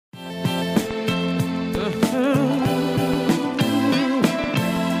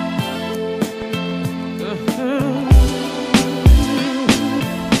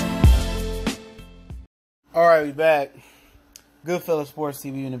right, we back. Goodfellas Sports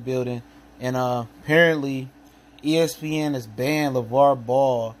TV in the building. And apparently ESPN has banned LeVar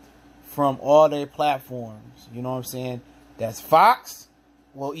Ball from all their platforms. You know what I'm saying? That's Fox.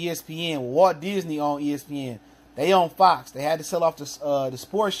 Well, ESPN. Walt Disney owned ESPN. They own Fox. They had to sell off the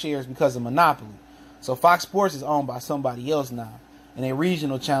sports shares because of monopoly. So Fox Sports is owned by somebody else now. And their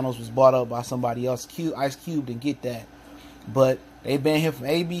regional channels was bought up by somebody else. Ice Cube didn't get that. But they banned him from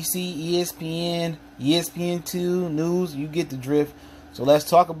ABC, ESPN, ESPN2, News. You get the drift. So let's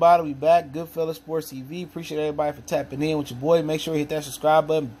talk about it. We back. Goodfellas Sports TV. Appreciate everybody for tapping in with your boy. Make sure you hit that subscribe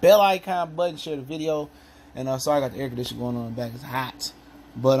button, bell icon button, share the video. And sorry, I got the air conditioner going on in the back. It's hot.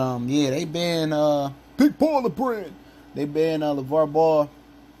 But yeah, they banned Big Baller Brand. They banned LeVar Ball.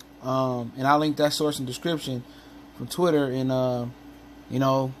 And I'll link that source in the description from Twitter. And you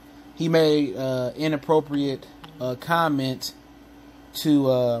know, he made inappropriate comment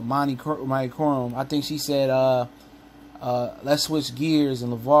to Monty Corum. I think she said, let's switch gears,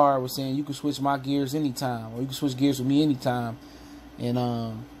 and LeVar was saying, you can switch my gears anytime, or you can switch gears with me anytime.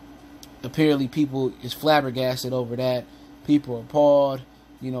 And apparently people is flabbergasted over that. People are appalled.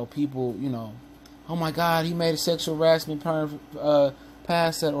 You know, people, you know, oh my God, he made a sexual harassment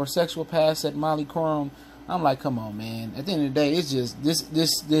pass at, or sexual pass at Molly Corum. I'm like, come on, man. At the end of the day, it's just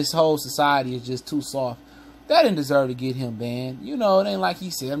this whole society is just too soft. That didn't deserve to get him banned. You know, it ain't like he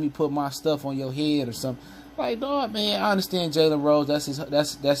said, let me put my stuff on your head or something. Like, dog, man, I understand Jalen Rose,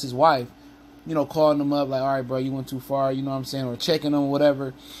 that's his wife. You know, calling him up like, all right, bro, you went too far, you know what I'm saying, or checking him,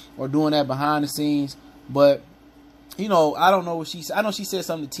 whatever, or doing that behind the scenes. But, you know, I don't know what she said. I know she said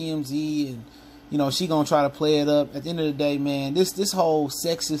something to TMZ, and, you know, she gonna try to play it up. At the end of the day, man, this whole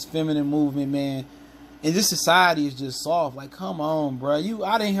sexist, feminine movement, man, and this society is just soft. Like, come on, bro.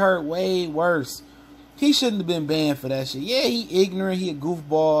 I done heard way worse. He shouldn't have been banned for that shit. Yeah, he ignorant, he a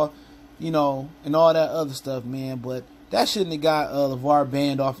goofball, you know, and all that other stuff, man. But that shouldn't have got LeVar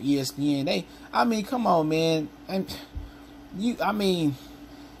banned off ESPN. I mean, come on, man. You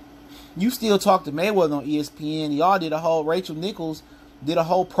still talk to Mayweather on ESPN. Y'all did a whole, Rachel Nichols did a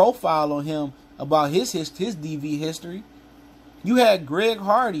whole profile on him about his DV history. You had Greg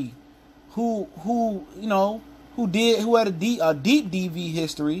Hardy, who you know, who had a deep DV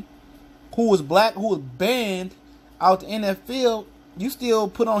history, who was black, who was banned out the NFL. You still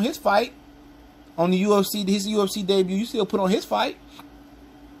put on his fight on the UFC, his UFC debut. You still put on his fight.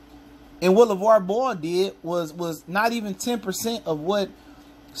 And what LeVar Ball did was not even 10% of what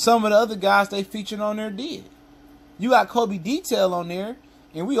some of the other guys they featured on there did. You got Kobe Detail on there,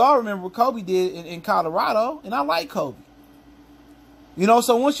 and we all remember what Kobe did in Colorado, and I like Kobe. You know,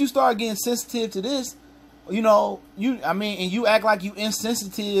 so once you start getting sensitive to this, you know, and you act like you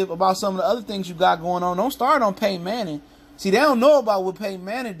insensitive about some of the other things you got going on. Don't start on Peyton Manning. See, they don't know about what Peyton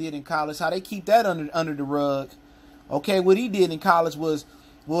Manning did in college, how they keep that under the rug. Okay, what he did in college was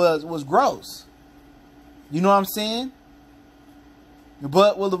gross. You know what I'm saying?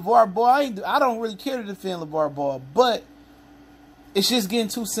 But with LeVar Ball, I don't really care to defend LeVar Ball, but it's just getting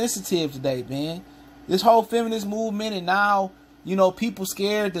too sensitive today, man. This whole feminist movement, and now, you know, people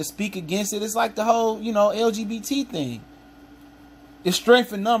scared to speak against it. It's like the whole, you know, LGBT thing. It's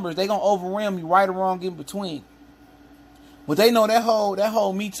strength in numbers. They gonna overwhelm you right or wrong in between. But they know that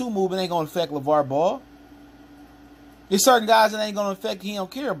whole Me Too movement ain't gonna affect LeVar Ball. There's certain guys that ain't gonna affect. He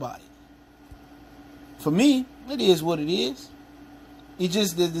don't care about it. For me, it is what it is. It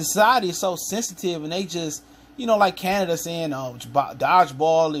just, the society is so sensitive, and they just, you know, like Canada saying, oh,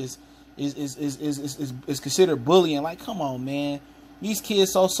 dodgeball is considered bullying. Like, come on, man. These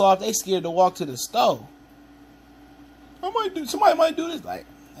kids so soft, they scared to walk to the store. Somebody might do this. Like,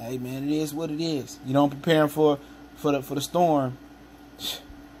 hey, man, it is what it is. You know, I'm preparing for the storm.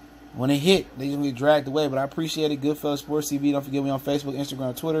 When it hit, they just get dragged away. But I appreciate it. Goodfellas Sports TV. Don't forget me on Facebook,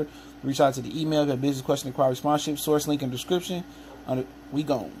 Instagram, Twitter. Reach out to the email. If you have business question, inquiry, sponsorship. Source link in the description. We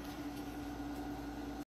gone.